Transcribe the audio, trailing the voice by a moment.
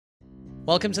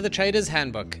Welcome to the Trader's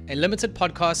Handbook, a limited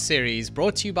podcast series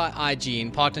brought to you by IG in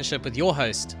partnership with your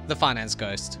host, the Finance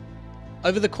Ghost.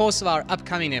 Over the course of our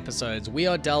upcoming episodes, we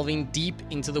are delving deep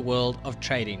into the world of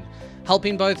trading,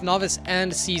 helping both novice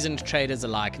and seasoned traders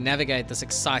alike navigate this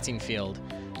exciting field.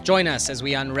 Join us as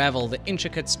we unravel the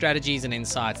intricate strategies and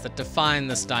insights that define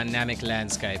this dynamic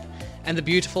landscape and the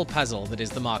beautiful puzzle that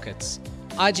is the markets.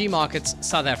 IG Markets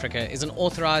South Africa is an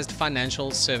authorized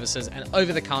financial services and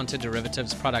over-the-counter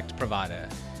derivatives product provider.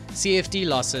 CFD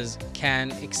losses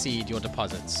can exceed your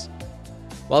deposits.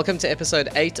 Welcome to episode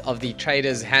 8 of the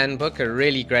Trader's Handbook, a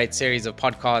really great series of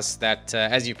podcasts that,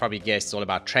 as you probably guessed, is all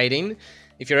about trading.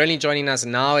 If you're only joining us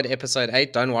now at episode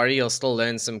 8, don't worry, you'll still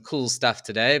learn some cool stuff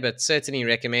today, but certainly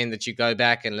recommend that you go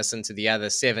back and listen to the other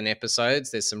 7 episodes.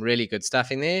 There's some really good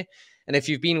stuff in there. And if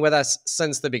you've been with us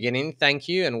since the beginning, thank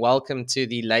you and welcome to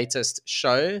the latest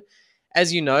show.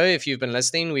 As you know, if you've been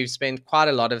listening, we've spent quite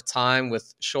a lot of time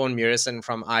with Shaun Murison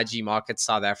from IG Markets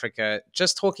South Africa,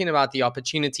 just talking about the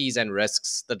opportunities and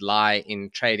risks that lie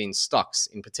in trading stocks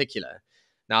in particular.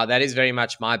 Now, that is very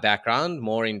much my background,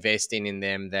 more investing in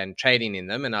them than trading in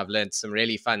them. And I've learned some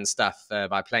really fun stuff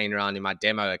by playing around in my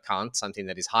demo account, something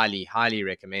that is highly, highly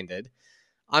recommended.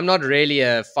 I'm not really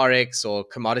a Forex or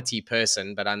commodity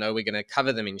person, but I know we're going to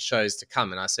cover them in shows to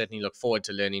come, and I certainly look forward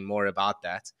to learning more about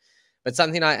that. But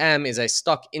something I am is a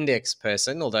stock index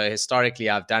person, although historically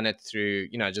I've done it through,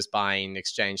 just buying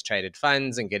exchange traded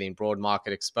funds and getting broad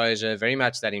market exposure, very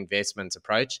much that investment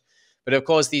approach. But of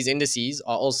course, these indices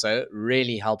are also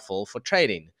really helpful for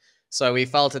trading. So we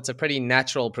felt it's a pretty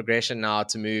natural progression now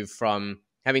to move from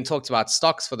having talked about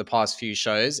stocks for the past few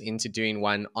shows into doing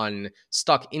one on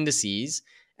stock indices.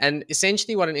 And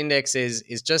essentially what an index is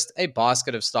just a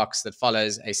basket of stocks that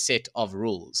follows a set of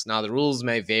rules. Now, the rules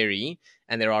may vary,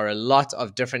 and there are a lot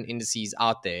of different indices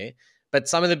out there. But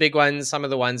some of the big ones, some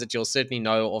of the ones that you'll certainly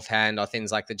know offhand are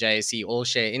things like the JSE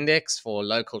All-Share Index for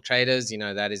local traders.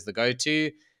 That is the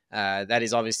go-to. That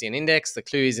is obviously an index. The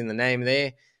clue is in the name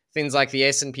there. Things like the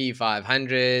S&P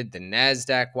 500, the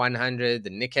NASDAQ 100, the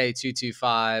Nikkei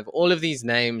 225, all of these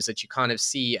names that you kind of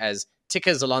see as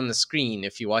tickers along the screen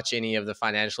if you watch any of the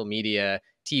financial media,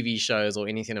 TV shows, or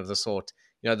anything of the sort.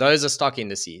 Those are stock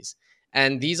indices.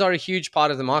 And these are a huge part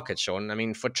of the market, Shaun. I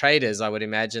mean, for traders, I would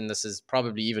imagine this is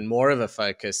probably even more of a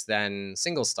focus than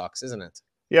single stocks, isn't it?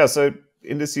 Yeah, so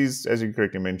indices, as you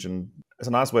correctly mentioned, it's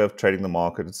a nice way of trading the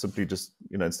market. It's simply just,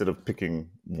 instead of picking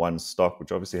one stock,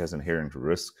 which obviously has inherent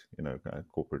risk,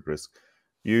 corporate risk,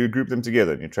 you group them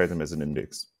together and you trade them as an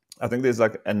index. I think there's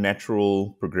like a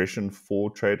natural progression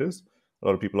for traders. A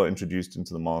lot of people are introduced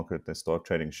into the market. They start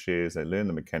trading shares. They learn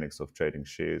the mechanics of trading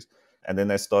shares. And then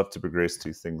they start to progress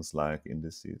to things like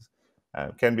indices.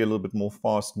 It can be a little bit more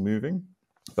fast moving,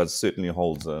 but certainly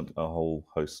holds a whole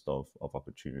host of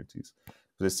opportunities.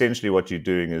 But essentially what you're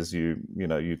doing is you're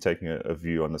taking a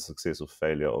view on the success or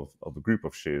failure of a group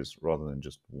of shares rather than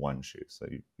just one share. So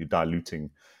you're diluting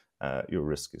your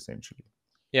risk essentially.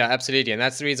 Yeah, absolutely. And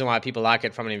that's the reason why people like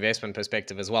it from an investment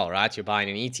perspective as well, right? You're buying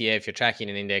an ETF, you're tracking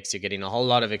an index, you're getting a whole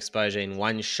lot of exposure in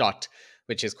one shot,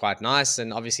 which is quite nice.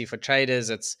 And obviously for traders,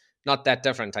 it's not that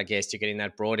different, I guess. You're getting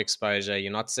that broad exposure.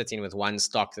 You're not sitting with one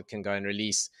stock that can go and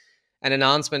release an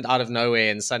announcement out of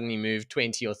nowhere and suddenly move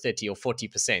 20 or 30 or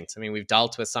 40%. I mean, we've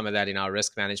dealt with some of that in our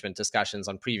risk management discussions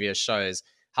on previous shows,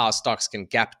 how stocks can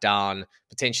gap down,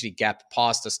 potentially gap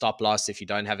past a stop loss if you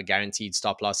don't have a guaranteed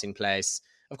stop loss in place.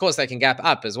 Of course, they can gap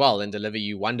up as well and deliver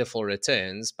you wonderful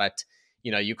returns, but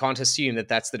you can't assume that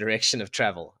that's the direction of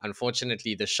travel.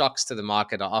 Unfortunately, the shocks to the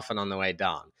market are often on the way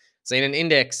down. So in an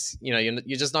index, you're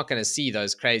just not going to see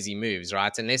those crazy moves,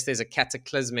 right? Unless there's a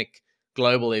cataclysmic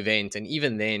global event, and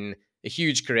even then, a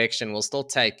huge correction will still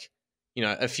take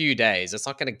a few days. It's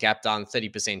not going to gap down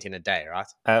 30% in a day, right?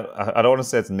 I don't want to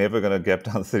say it's never going to gap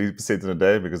down 30% in a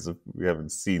day because we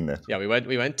haven't seen that. Yeah, we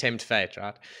won't tempt fate,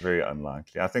 right? Very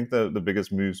unlikely. I think the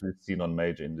biggest moves we've seen on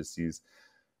major indices,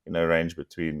 range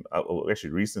between, actually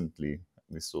recently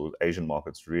we saw Asian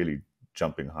markets really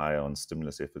jumping higher on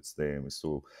stimulus efforts there. And we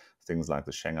saw things like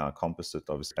the Shanghai Composite,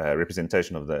 obviously,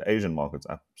 representation of the Asian markets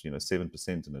up,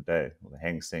 7% in a day, or the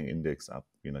Hang Seng Index up,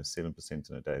 7%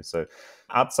 in a day. So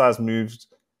outsized moves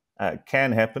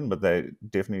can happen, but they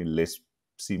definitely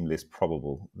seem less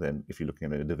probable than if you're looking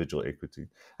at an individual equity.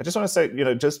 I just want to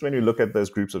say, just when you look at those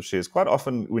groups of shares, quite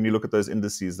often when you look at those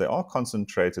indices, they are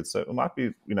concentrated. So it might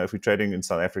be, if we're trading in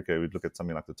South Africa, we'd look at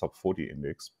something like the top 40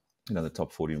 index, the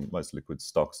top 40 most liquid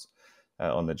stocks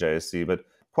on the JSE. But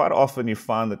quite often you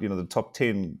find that, the top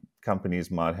 10 companies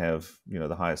might have,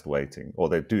 the highest weighting, or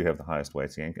they do have the highest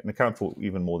weighting and account for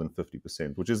even more than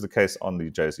 50%, which is the case on the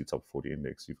JSE top 40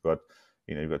 index. You've got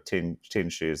you've got 10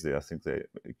 shares there. I think the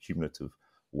cumulative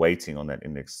weighting on that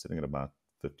index sitting at about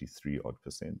 53 odd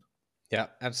percent. Yeah,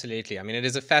 absolutely. I mean, it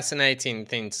is a fascinating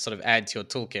thing to sort of add to your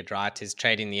toolkit, right? Is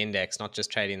trading the index, not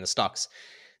just trading the stocks.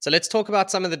 So let's talk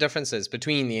about some of the differences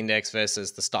between the index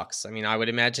versus the stocks. I mean, I would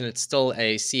imagine it's still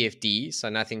a CFD, so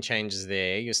nothing changes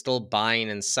there. You're still buying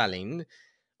and selling.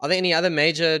 Are there any other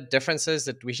major differences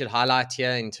that we should highlight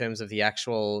here in terms of the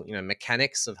actual,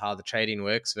 mechanics of how the trading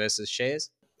works versus shares?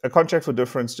 A contract for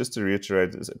difference, just to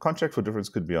reiterate, a contract for difference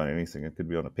could be on anything. It could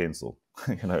be on a pencil.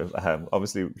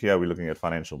 Obviously here we're looking at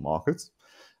financial markets.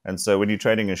 And so when you're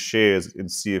trading a shares in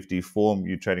CFD form,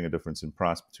 you're trading a difference in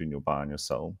price between your buy and your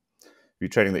sell. If you're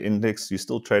trading the index, you're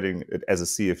still trading it as a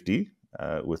CFD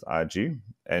with IG,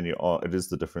 and it is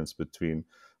the difference between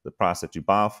the price that you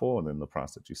buy for and then the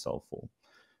price that you sell for.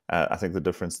 I think the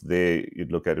difference there,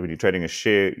 you'd look at it when you're trading a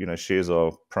share, shares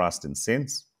are priced in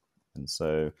cents. And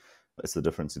so it's the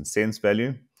difference in cents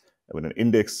value. When an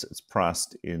index is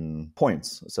priced in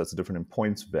points, so it's a different in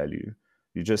points value.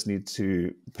 You just need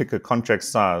to pick a contract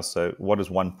size. So what does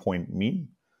 1 point mean?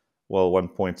 Well, 1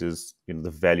 point is the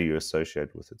value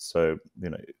associated with it. So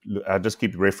I just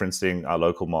keep referencing our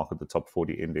local market, the top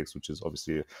 40 index, which is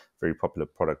obviously a very popular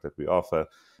product that we offer.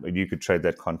 And you could trade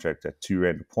that contract at 2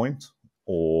 Rand a point,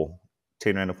 or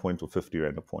 10 Rand a point, or 50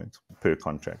 Rand a point per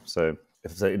contract. So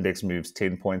if the index moves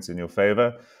 10 points in your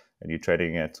favor and you're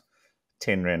trading at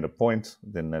 10 Rand a point,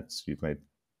 then you've made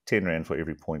 10 Rand for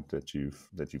every point that you've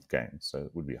gained. So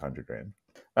it would be 100 Rand.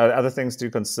 Other things to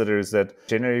consider is that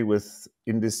generally with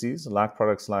indices, like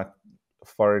products like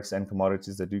Forex and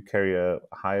commodities, they do carry a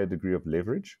higher degree of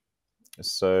leverage.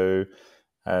 So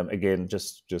again,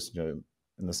 just in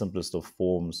the simplest of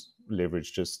forms,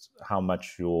 leverage just how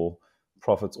much your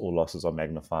profits or losses are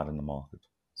magnified in the market.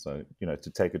 So,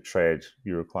 to take a trade,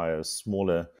 you require a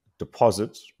smaller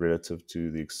deposit relative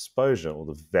to the exposure or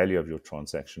the value of your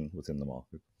transaction within the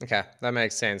market. Okay, that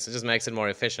makes sense. It just makes it more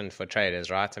efficient for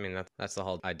traders, right? I mean, that's the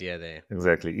whole idea there.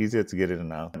 Exactly. Easier to get in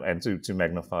and out and to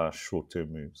magnify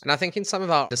short-term moves. And I think in some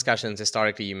of our discussions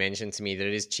historically, you mentioned to me that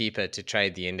it is cheaper to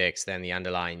trade the index than the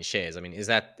underlying shares. I mean, is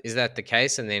that the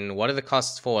case? And then what are the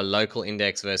costs for a local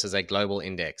index versus a global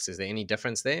index? Is there any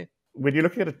difference there? When you're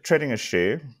looking at trading a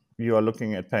share, you are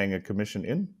looking at paying a commission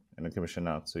in and a commission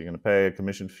out. So you're going to pay a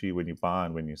commission fee when you buy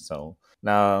and when you sell.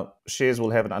 Now, shares will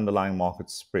have an underlying market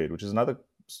spread, which is another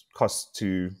cost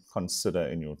to consider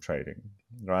in your trading,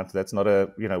 right? That's not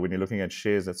when you're looking at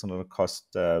shares, that's not a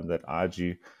cost that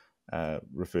IG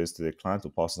refers to their client or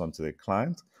passes on to their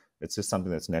client. It's just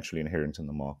something that's naturally inherent in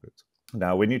the market.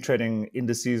 Now, when you're trading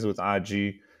indices with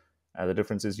IG, the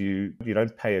difference is you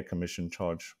don't pay a commission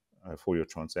charge for your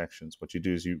transactions. What you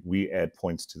do is we add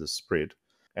points to the spread,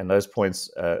 and those points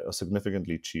are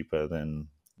significantly cheaper than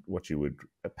what you would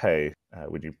pay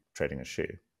when you're trading a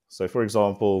share. So, for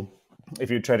example,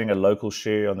 if you're trading a local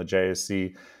share on the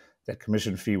JSE, that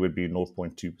commission fee would be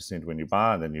 0.2% when you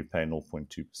buy, and then you pay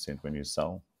 0.2% when you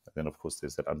sell. And then, of course,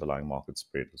 there's that underlying market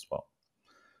spread as well.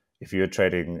 If you're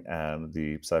trading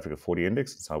the South Africa 40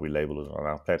 index, that's how we label it on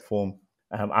our platform,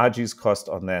 IG's cost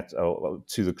on that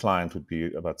to the client would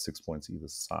be about 6 points either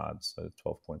side, so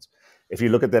 12 points. If you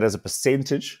look at that as a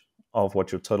percentage of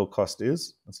what your total cost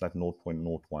is, it's like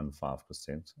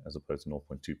 0.015% as opposed to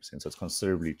 0.2%. So it's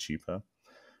considerably cheaper.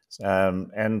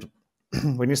 And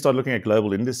when you start looking at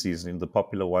global indices, the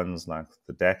popular ones like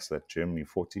the DAX, that Germany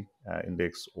 40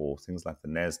 index, or things like the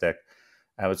NASDAQ,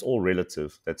 it's all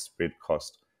relative, that spread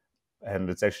cost. And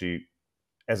it's actually,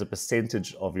 as a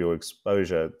percentage of your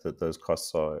exposure, that those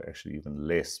costs are actually even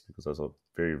less because those are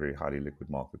very, very highly liquid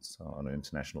markets on an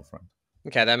international front.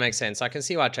 Okay, that makes sense. I can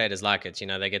see why traders like it.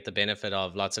 They get the benefit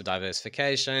of lots of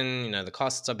diversification. The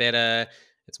costs are better.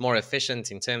 It's more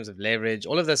efficient in terms of leverage.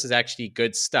 All of this is actually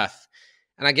good stuff.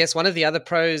 And I guess one of the other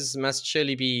pros must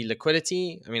surely be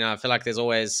liquidity. I mean, I feel like there's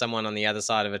always someone on the other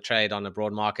side of a trade on a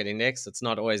broad market index. It's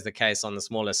not always the case on the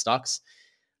smaller stocks.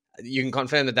 You can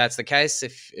confirm that that's the case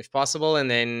if possible. And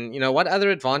then, what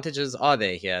other advantages are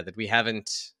there here that we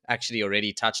haven't actually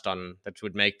already touched on that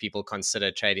would make people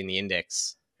consider trading the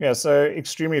index? Yeah, so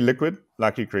extremely liquid,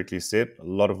 like you correctly said, a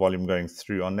lot of volume going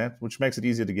through on that, which makes it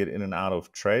easier to get in and out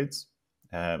of trades,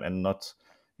 and not,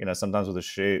 sometimes with a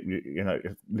share,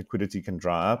 liquidity can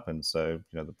dry up, and so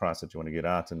the price that you want to get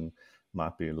out and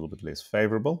might be a little bit less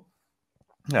favorable.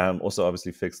 Also,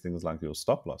 obviously, fix things like your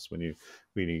stop loss when you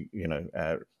really,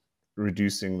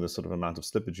 reducing the sort of amount of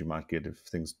slippage you might get if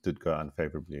things did go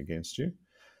unfavorably against you.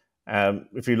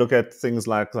 If you look at things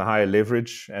like the higher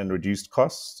leverage and reduced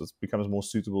costs, it becomes more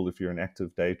suitable if you're an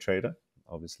active day trader,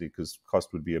 obviously, because cost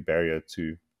would be a barrier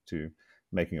to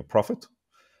making a profit.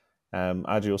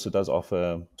 IG also does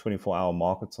offer 24-hour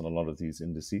markets on a lot of these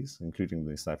indices, including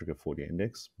the South Africa 40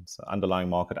 index. So underlying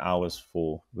market hours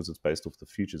because it's based off the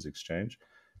futures exchange,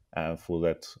 for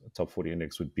that top 40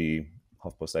 index would be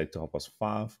 8:30 to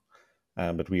 5:30.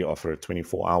 But we offer a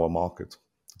 24-hour market.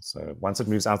 So once it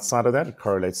moves outside of that, it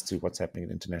correlates to what's happening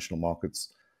in international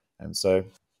markets. And so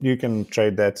you can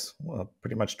trade that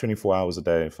pretty much 24 hours a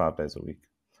day, 5 days a week.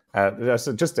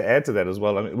 So just to add to that as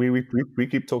well, I mean, we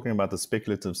keep talking about the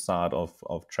speculative side of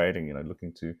trading,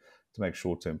 looking to make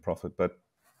short-term profit. But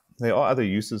there are other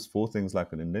uses for things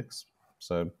like an index.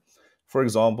 So, for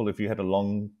example, if you had a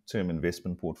long-term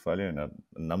investment portfolio and a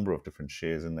number of different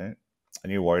shares in there,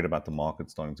 and you're worried about the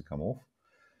market starting to come off,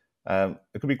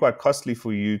 it could be quite costly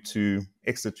for you to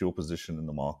exit your position in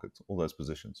the market, all those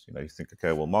positions. You think,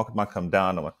 okay, well, market might come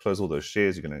down, I might close all those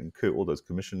shares, you're going to incur all those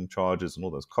commission charges and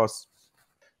all those costs.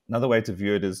 Another way to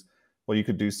view it is, well, you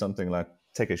could do something like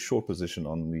take a short position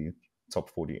on the top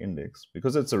 40 index,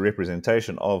 because it's a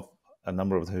representation of a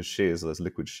number of those shares, those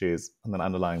liquid shares in an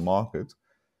underlying market.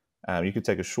 You could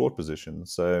take a short position.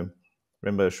 So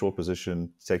remember, a short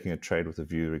position, taking a trade with a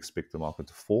view to expect the market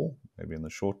to fall, maybe in the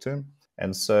short term.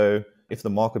 And so if the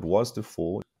market was to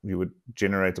fall, you would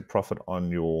generate a profit on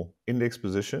your index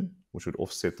position, which would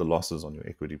offset the losses on your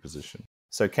equity position.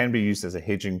 So it can be used as a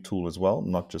hedging tool as well,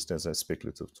 not just as a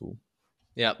speculative tool.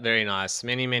 Yeah, very nice.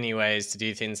 Many, many ways to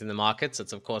do things in the markets.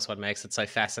 It's, of course, what makes it so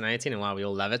fascinating and why we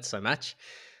all love it so much.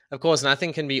 Of course,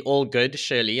 nothing can be all good,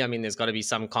 surely. I mean, there's got to be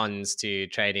some cons to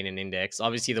trading an index.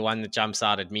 Obviously, the one that jumps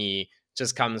out at me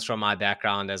just comes from my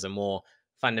background as a more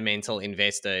fundamental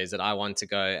investor, is that I want to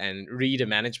go and read a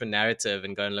management narrative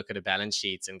and go and look at a balance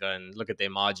sheet and go and look at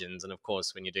their margins. And of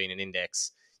course, when you're doing an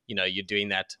index, you're doing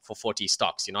that for 40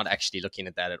 stocks. You're not actually looking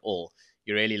at that at all.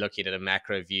 You're really looking at a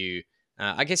macro view.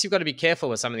 I guess you've got to be careful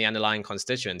with some of the underlying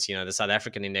constituents. The South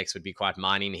African index would be quite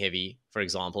mining heavy, for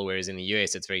example, whereas in the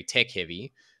US, it's very tech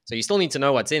heavy. So you still need to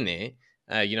know what's in there.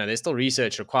 There's still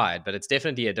research required, but it's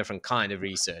definitely a different kind of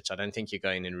research. I don't think you're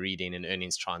going and reading an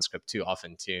earnings transcript too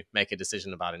often to make a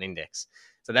decision about an index.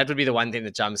 So that would be the one thing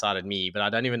that jumps out at me, but I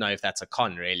don't even know if that's a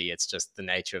con, really. It's just the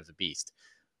nature of the beast.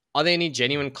 Are there any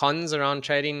genuine cons around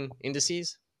trading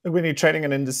indices? When you're trading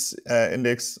an index,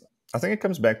 I think it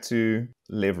comes back to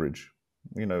leverage.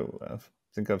 I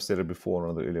think I've said it before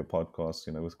on the earlier podcasts,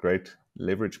 with great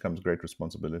leverage comes great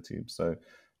responsibility. So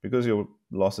because your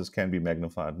losses can be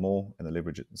magnified more and the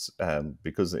leverage is,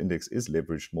 because the index is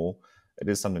leveraged more, it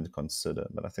is something to consider.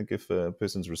 But I think if a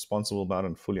person's responsible about it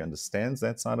and fully understands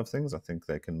that side of things, I think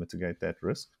they can mitigate that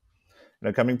risk.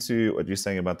 Coming to what you're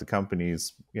saying about the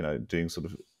companies, doing sort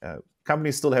of,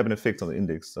 companies still have an effect on the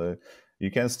index. So you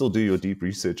can still do your deep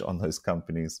research on those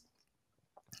companies.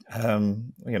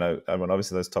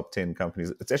 Obviously those top 10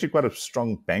 companies, it's actually quite a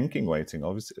strong banking weighting.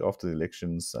 Obviously, after the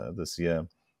elections this year,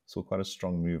 saw quite a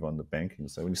strong move on the banking.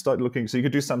 So when you start looking, so you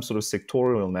could do some sort of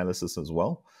sectorial analysis as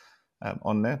well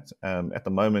on that. At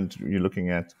the moment, you're looking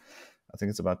at, I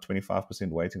think it's about 25%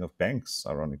 weighting of banks,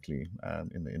 ironically,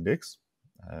 in the index.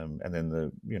 And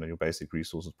then your basic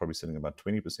resource is probably sitting about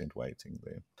 20% weighting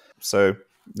there. So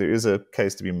there is a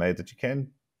case to be made that you can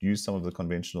use some of the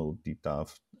conventional deep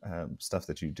dive stuff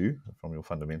that you do from your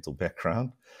fundamental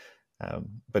background.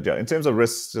 But yeah, in terms of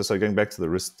risks, so going back to the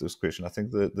risk question, I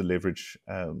think the leverage,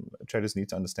 traders need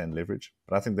to understand leverage.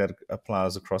 But I think that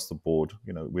applies across the board,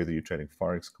 whether you're trading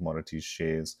Forex, commodities,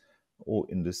 shares, or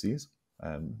indices.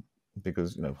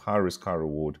 Because, high risk, high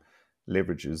reward,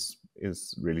 leverage is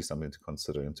really something to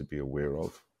consider and to be aware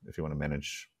of if you want to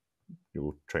manage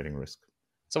your trading risk.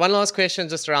 So one last question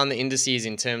just around the indices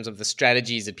in terms of the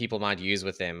strategies that people might use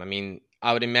with them. I mean,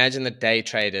 I would imagine that day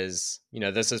traders,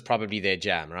 this is probably their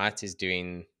jam, right? Is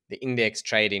doing the index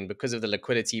trading because of the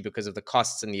liquidity, because of the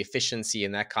costs and the efficiency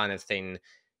and that kind of thing.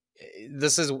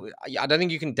 I don't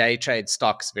think you can day trade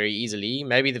stocks very easily.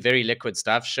 Maybe the very liquid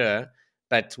stuff, sure.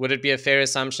 But would it be a fair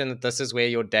assumption that this is where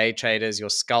your day traders, your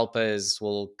scalpers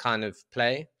will kind of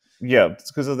play? Yeah,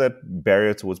 because of that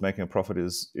barrier towards making a profit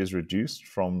is reduced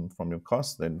from your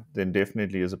cost, then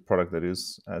definitely is a product that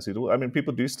is suitable. I mean,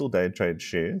 people do still day trade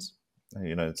shares.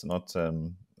 It's not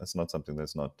something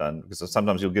that's not done, because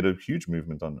sometimes you'll get a huge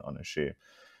movement on a share.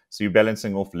 So you're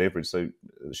balancing off leverage. So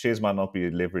shares might not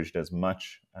be leveraged as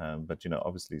much, but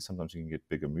obviously sometimes you can get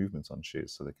bigger movements on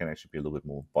shares, so they can actually be a little bit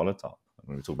more volatile.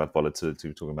 When we talk about volatility,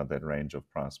 we're talking about that range of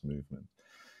price movement.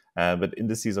 But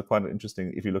indices are quite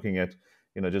interesting. If you're looking at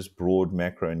just broad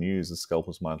macro news, the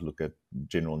scalpers might look at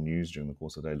general news during the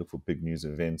course of the day, look for big news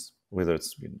events, whether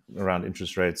it's around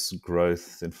interest rates,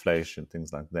 growth, inflation,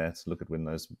 things like that. Look at when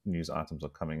those news items are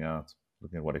coming out,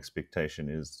 looking at what expectation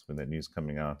is when that news is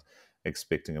coming out,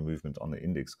 expecting a movement on the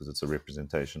index because it's a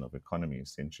representation of economy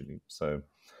essentially. So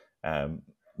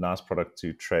nice product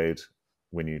to trade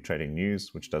when you're trading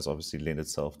news, which does obviously lend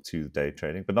itself to day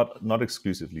trading, but not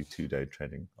exclusively to day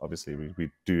trading. Obviously, we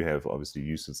do have obviously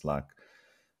uses like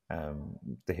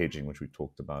the hedging, which we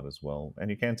talked about as well. And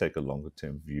you can take a longer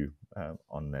term view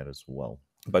on that as well.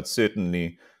 But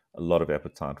certainly a lot of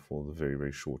appetite for the very,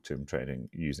 very short term trading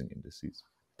using indices.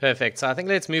 Perfect. So I think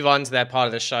let's move on to that part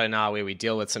of the show now where we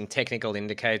deal with some technical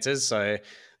indicators. So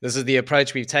this is the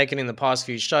approach we've taken in the past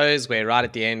few shows where right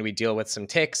at the end we deal with some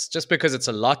text just because it's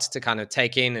a lot to kind of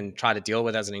take in and try to deal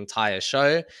with as an entire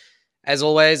show. As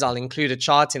always, I'll include a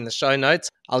chart in the show notes.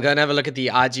 I'll go and have a look at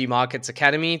the IG Markets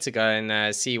Academy to go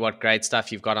and see what great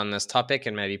stuff you've got on this topic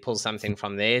and maybe pull something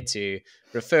from there to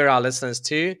refer our listeners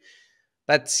to.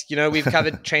 But, we've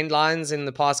covered trend lines in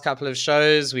the past couple of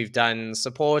shows. We've done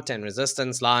support and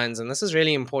resistance lines, and this is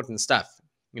really important stuff.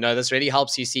 This really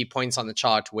helps you see points on the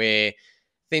chart where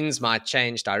things might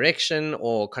change direction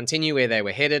or continue where they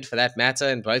were headed for that matter.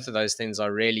 And both of those things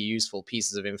are really useful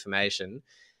pieces of information.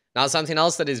 Now, something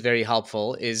else that is very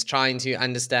helpful is trying to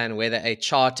understand whether a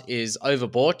chart is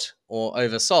overbought or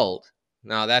oversold.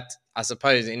 Now, that, I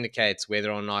suppose, indicates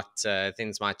whether or not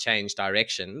things might change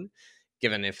direction.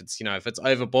 Given if it's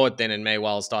overbought, then it may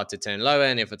well start to turn lower.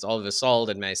 And if it's oversold,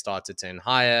 it may start to turn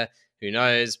higher. Who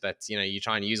knows? But, you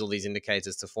try and use all these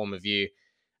indicators to form a view.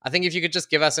 I think if you could just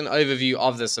give us an overview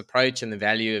of this approach and the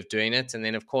value of doing it, and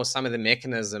then, of course, some of the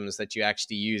mechanisms that you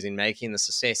actually use in making this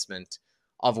assessment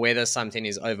of whether something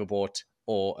is overbought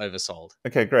or oversold.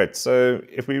 Okay, great. So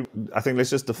I think let's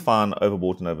just define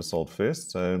overbought and oversold first.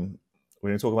 So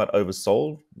when we talk about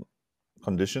oversold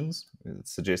conditions,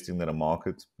 it's suggesting that a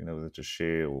market, whether it's a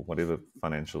share or whatever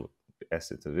financial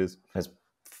asset it is, has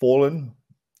fallen,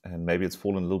 and maybe it's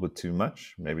fallen a little bit too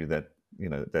much. Maybe that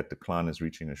that decline is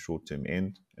reaching a short-term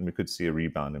end, and we could see a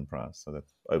rebound in price. So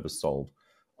that's oversold.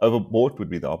 Overbought would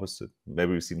be the opposite.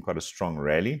 Maybe we've seen quite a strong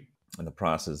rally, and the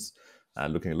price is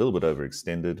looking a little bit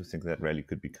overextended. I think that rally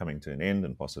could be coming to an end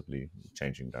and possibly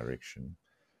changing direction.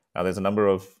 Now, there's a number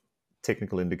of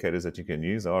technical indicators that you can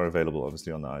use, are available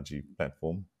obviously on the IG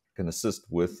platform, can assist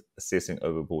with assessing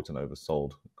overbought and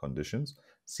oversold conditions,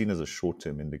 seen as a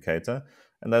short-term indicator.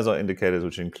 And those are indicators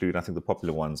which include, I think the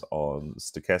popular ones are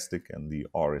stochastic and the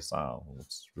RSI,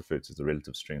 what's referred to as the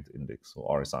relative strength index,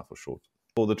 or RSI for short.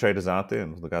 For the traders out there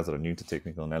and for the guys that are new to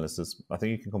technical analysis, I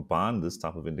think you can combine this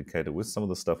type of indicator with some of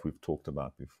the stuff we've talked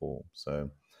about before. So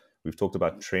we've talked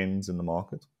about trends in the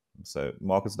market. So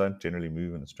markets don't generally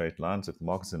move in a straight line. So if the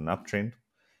market's in an uptrend,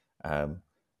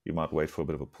 you might wait for a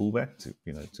bit of a pullback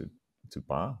to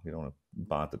buy. You don't want to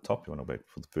buy at the top. You want to wait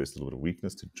for the first little bit of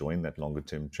weakness to join that longer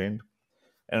term trend.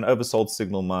 And an oversold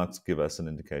signal might give us an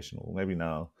indication, or maybe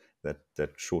now that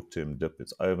short term dip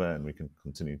is over and we can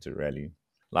continue to rally.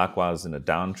 Likewise, in a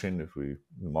downtrend, if the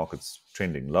market's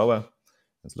trending lower,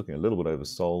 it's looking a little bit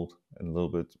oversold, and a little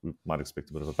bit, we might expect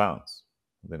a bit of a bounce.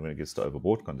 And then when it gets to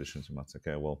overbought conditions, we might say,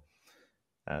 okay, well,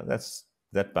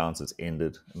 that bounce has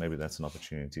ended. Maybe that's an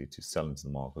opportunity to sell into the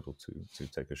market or to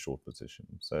take a short position.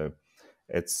 So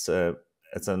it's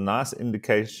a nice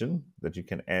indication that you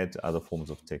can add to other forms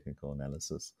of technical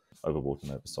analysis, overbought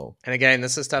and oversold. And again,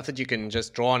 this is stuff that you can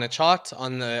just draw on a chart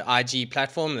on the IG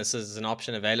platform. This is an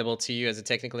option available to you as a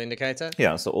technical indicator.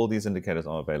 Yeah, so all these indicators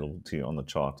are available to you on the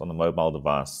chart, on the mobile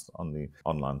device, on the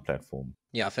online platform.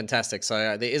 Yeah, fantastic.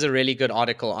 So there is a really good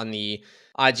article on the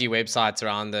IG websites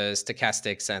around the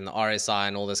stochastics and the RSI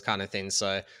and all this kind of thing.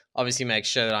 So obviously make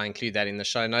sure that I include that in the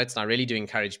show notes. And I really do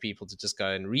encourage people to just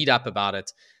go and read up about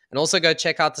it. And also go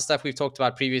check out the stuff we've talked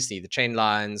about previously, the trend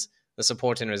lines, the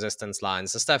support and resistance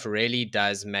lines. The stuff really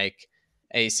does make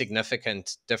a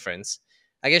significant difference.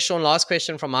 I guess, Shaun, last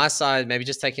question from my side, maybe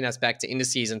just taking us back to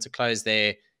indices and to close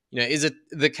there. Is it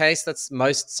the case that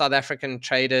most South African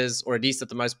traders, or at least that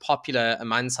the most popular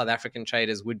among South African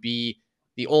traders, would be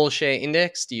the all-share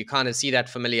index? Do you kind of see that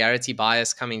familiarity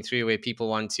bias coming through where people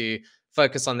want to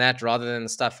focus on that rather than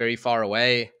stuff very far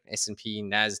away, S&P,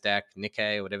 NASDAQ,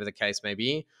 Nikkei, whatever the case may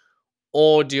be?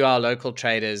 Or do our local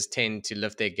traders tend to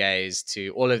lift their gaze to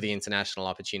all of the international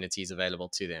opportunities available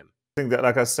to them? I think that,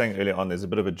 like I was saying earlier on, there's a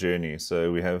bit of a journey.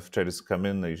 So we have traders come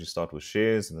in, they usually start with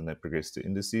shares and then they progress to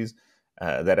indices.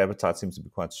 That appetite seems to be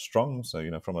quite strong. So,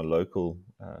 from the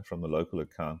local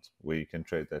account where you can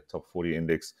trade that top 40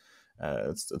 index,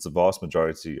 it's a vast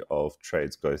majority of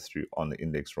trades go through on the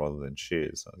index rather than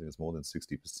shares. I think it's more than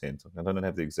 60%. I don't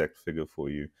have the exact figure for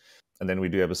you. And then we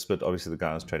do have a split. Obviously, the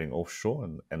guys trading offshore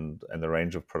and the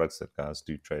range of products that guys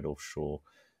do trade offshore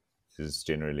is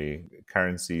generally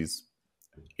currencies,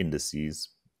 indices,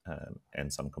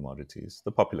 and some commodities.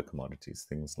 The popular commodities,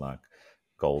 things like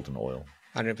gold and oil.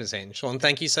 100%. Shaun,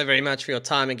 thank you so very much for your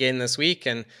time again this week,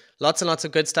 and lots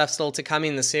of good stuff still to come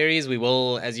in the series. We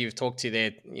will, as you've talked to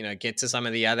there, get to some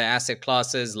of the other asset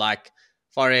classes like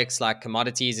Forex, like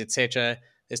commodities, etc.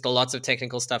 There's still lots of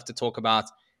technical stuff to talk about.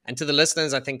 And to the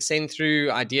listeners, I think send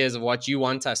through ideas of what you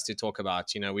want us to talk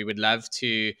about. We would love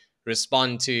to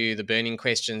respond to the burning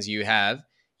questions you have.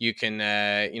 You can,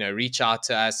 reach out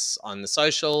to us on the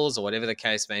socials or whatever the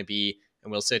case may be,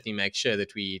 and we'll certainly make sure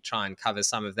that we try and cover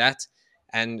some of that.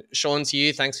 And Shaun, to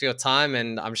you, thanks for your time.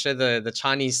 And I'm sure the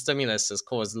Chinese stimulus has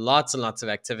caused lots and lots of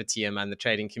activity among the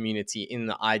trading community in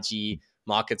the IG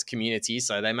markets community.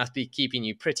 So they must be keeping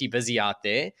you pretty busy out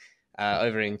there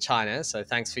over in China. So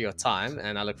thanks for your time.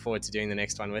 And I look forward to doing the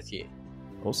next one with you.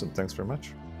 Awesome. Thanks very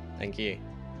much. Thank you.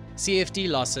 CFD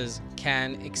losses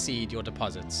can exceed your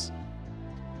deposits.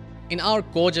 In our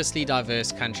gorgeously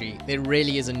diverse country, there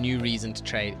really is a new reason to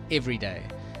trade every day.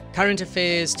 Current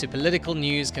affairs to political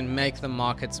news can make the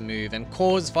markets move and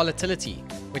cause volatility,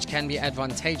 which can be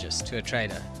advantageous to a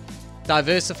trader.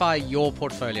 Diversify your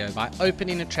portfolio by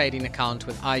opening a trading account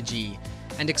with IG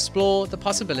and explore the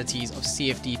possibilities of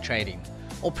CFD trading,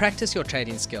 or practice your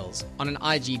trading skills on an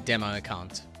IG demo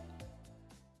account.